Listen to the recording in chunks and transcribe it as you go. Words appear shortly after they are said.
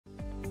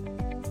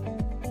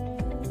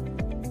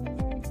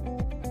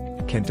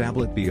Can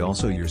tablet be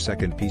also your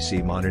second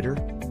PC monitor?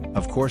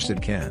 Of course it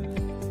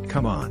can.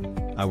 Come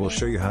on, I will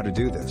show you how to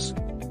do this.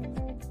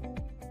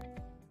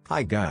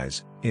 Hi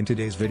guys, in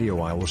today's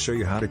video I will show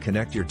you how to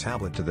connect your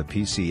tablet to the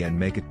PC and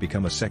make it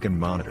become a second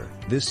monitor.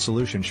 This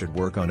solution should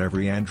work on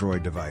every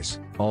Android device,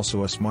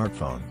 also a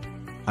smartphone.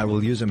 I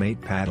will use a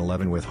Petal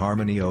 11 with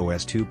Harmony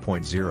OS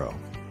 2.0.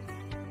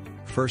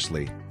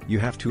 Firstly, you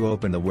have to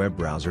open the web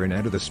browser and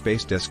enter the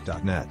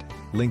spacedesk.net,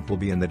 link will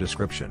be in the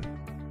description.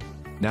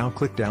 Now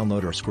click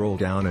download or scroll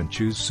down and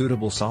choose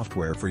suitable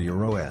software for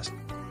your OS.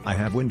 I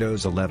have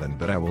Windows 11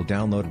 but I will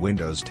download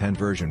Windows 10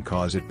 version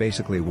cause it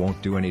basically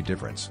won't do any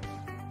difference.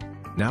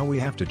 Now we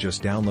have to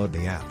just download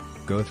the app,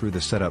 go through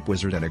the setup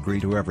wizard and agree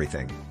to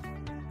everything.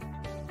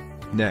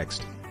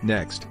 Next,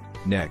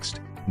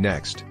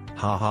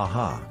 ha ha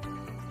ha.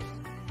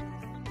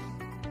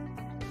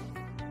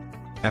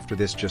 After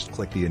this just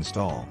click the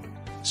install.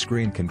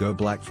 Screen can go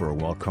black for a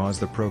while cause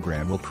the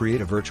program will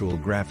create a virtual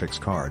graphics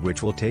card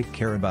which will take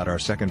care about our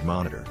second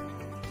monitor.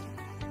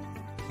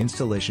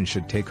 Installation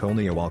should take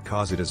only a while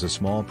cause it is a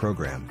small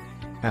program.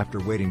 After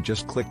waiting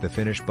just click the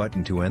finish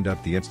button to end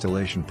up the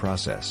installation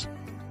process.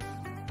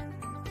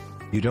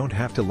 You don't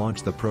have to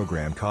launch the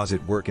program cause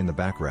it work in the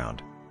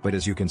background, but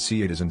as you can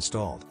see it is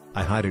installed.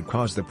 I hide it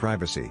cause the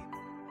privacy.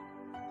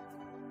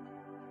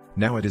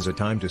 Now it is a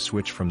time to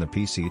switch from the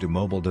PC to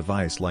mobile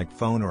device like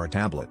phone or a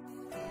tablet.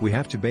 We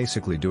have to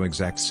basically do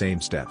exact same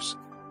steps.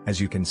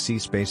 As you can see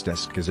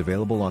SpaceDesk is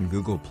available on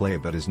Google Play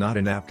but is not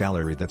in App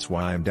Gallery, that's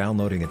why I'm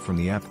downloading it from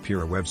the App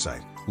Pure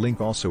website,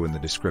 link also in the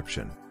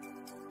description.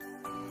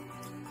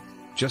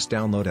 Just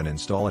download and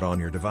install it on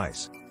your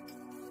device.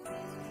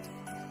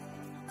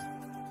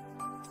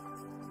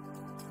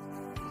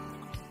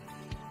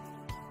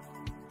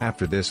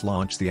 After this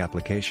launch the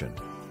application.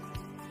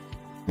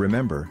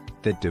 Remember,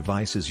 that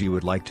devices you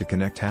would like to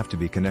connect have to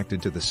be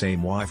connected to the same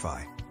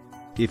Wi-Fi.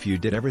 If you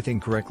did everything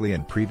correctly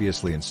and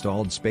previously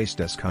installed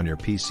SpaceDesk on your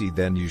PC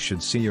then you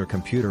should see your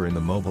computer in the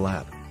mobile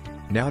app.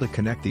 Now to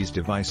connect these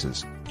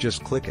devices,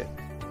 just click it.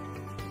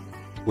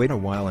 Wait a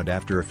while and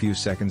after a few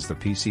seconds the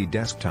PC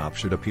desktop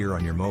should appear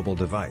on your mobile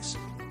device.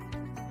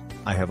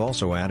 I have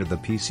also added the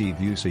PC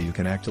view so you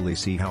can actually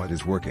see how it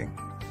is working.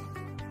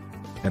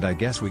 And I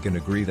guess we can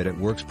agree that it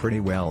works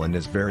pretty well and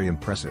is very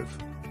impressive.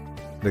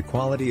 The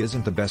quality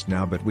isn't the best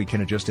now but we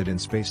can adjust it in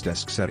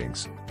SpaceDesk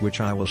settings,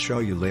 which I will show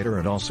you later,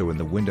 and also in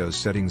the Windows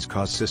settings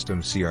cause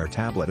system see our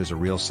tablet is a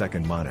real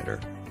second monitor.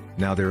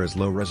 Now there is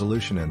low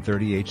resolution and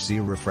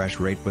 30Hz refresh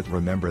rate but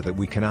remember that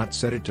we cannot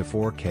set it to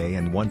 4K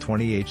and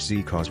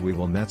 120Hz cause we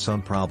will met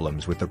some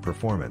problems with the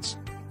performance.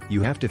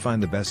 You have to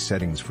find the best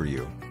settings for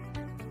you.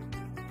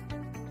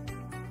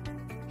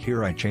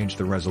 Here I changed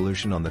the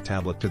resolution on the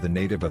tablet to the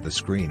native of the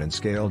screen and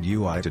scaled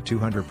UI to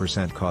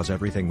 200% cause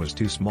everything was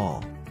too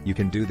small. You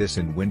can do this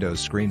in Windows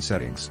screen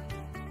settings.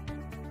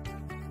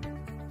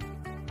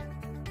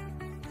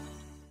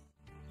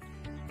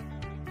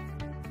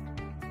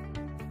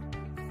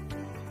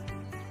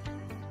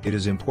 It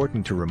is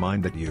important to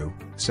remind that your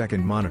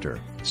second monitor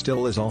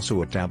still is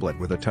also a tablet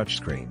with a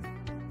touchscreen.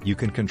 You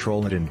can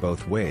control it in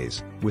both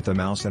ways, with the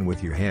mouse and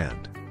with your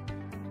hand.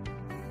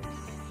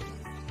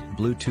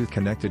 Bluetooth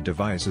connected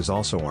devices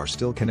also are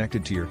still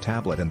connected to your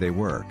tablet and they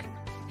work.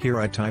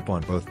 Here I type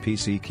on both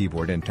PC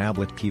keyboard and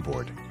tablet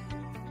keyboard.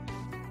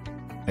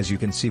 As you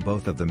can see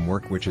both of them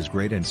work, which is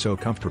great and so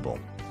comfortable.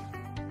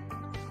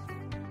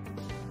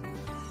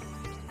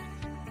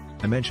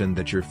 I mentioned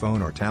that your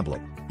phone or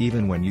tablet,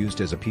 even when used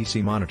as a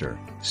PC monitor,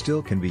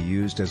 still can be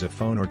used as a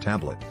phone or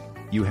tablet.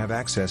 You have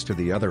access to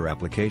the other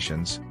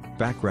applications,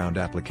 background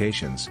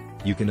applications,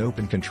 you can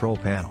open control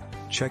panel,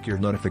 check your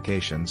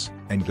notifications,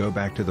 and go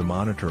back to the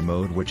monitor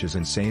mode, which is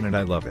insane and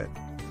I love it.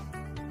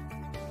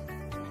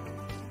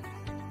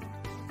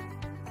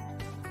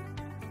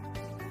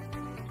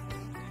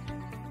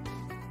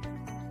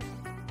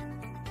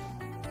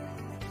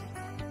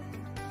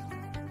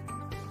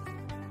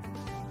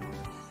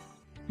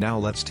 Now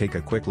let's take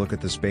a quick look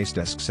at the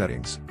SpaceDesk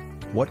settings.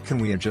 What can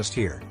we adjust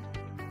here?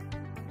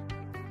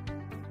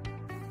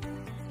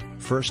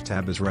 First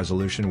tab is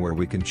resolution, where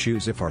we can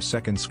choose if our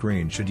second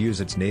screen should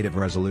use its native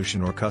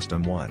resolution or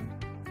custom one.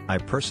 I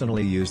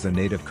personally use the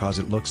native cause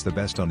it looks the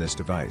best on this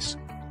device.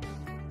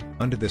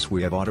 Under this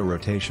we have auto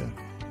rotation.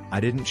 I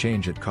didn't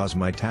change it cause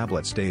my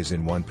tablet stays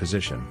in one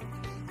position.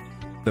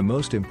 The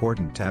most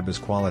important tab is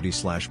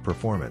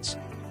quality/performance.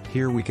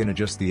 Here we can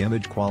adjust the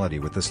image quality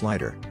with the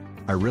slider.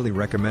 I really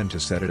recommend to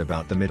set it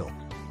about the middle.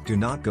 Do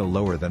not go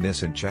lower than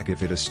this and check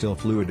if it is still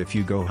fluid if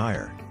you go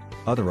higher.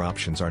 Other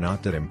options are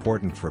not that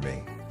important for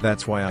me,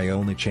 that's why I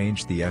only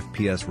changed the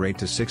FPS rate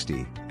to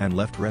 60, and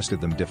left rest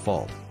of them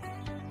default.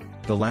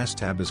 The last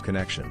tab is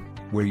connection,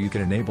 where you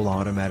can enable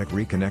automatic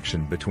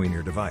reconnection between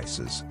your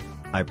devices.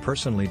 I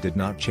personally did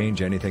not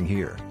change anything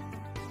here.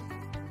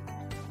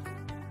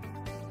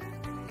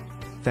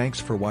 Thanks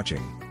for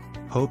watching.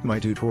 Hope my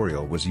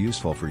tutorial was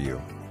useful for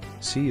you.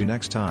 See you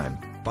next time,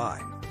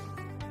 bye.